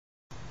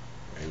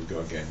go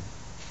again.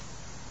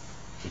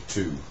 The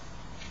 2,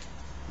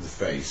 the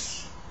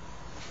face.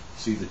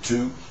 See the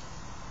 2?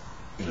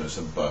 You know, it's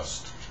a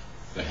bust.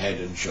 The head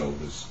and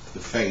shoulders. The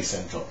face,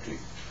 entoptic.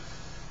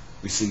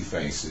 We see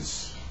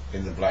faces.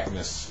 In the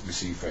blackness, we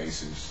see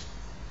faces.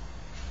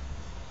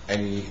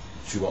 Any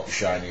 2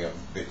 shiny up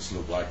bits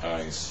look like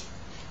eyes.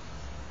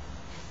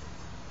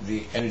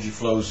 The energy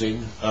flows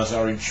in as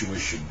our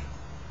intuition,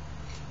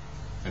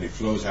 and it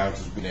flows out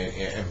as being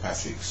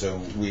empathic, so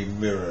we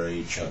mirror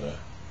each other.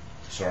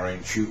 So our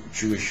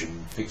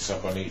intuition picks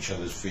up on each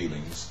other's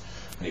feelings,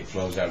 and it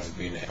flows out as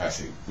being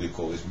empathic. We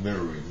call this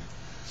mirroring.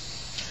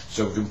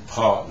 So we can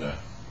partner.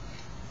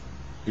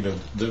 You know,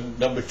 the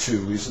number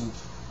 2 isn't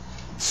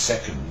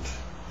second,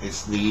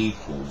 it's the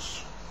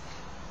equals.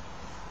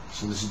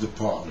 So this is the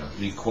partner,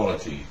 the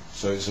equality.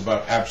 So it's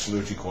about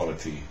absolute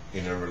equality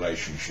in our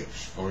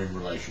relationships, or in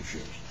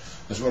relationships.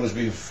 As well as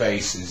being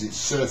faces, it's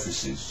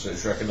surfaces. So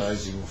it's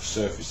recognising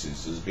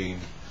surfaces as being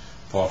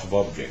part of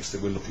objects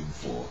that we're looking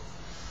for.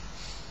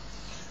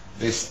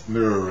 This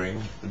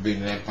mirroring,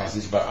 being an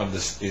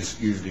empath,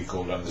 is usually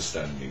called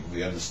understanding.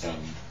 We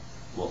understand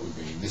what we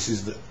mean. This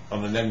is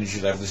on an energy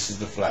level. This is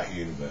the flat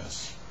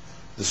universe,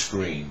 the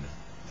screen,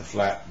 the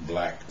flat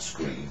black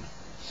screen.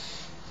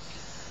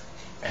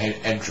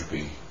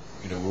 Entropy,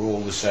 you know, we're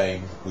all the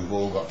same, we've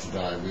all got to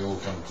die, we all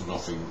come to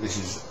nothing. This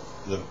is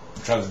the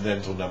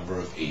transcendental number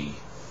of E,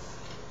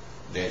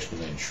 the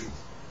exponential.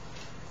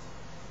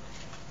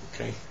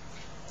 Okay?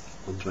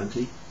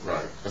 120?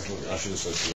 Right, that's what I should have said.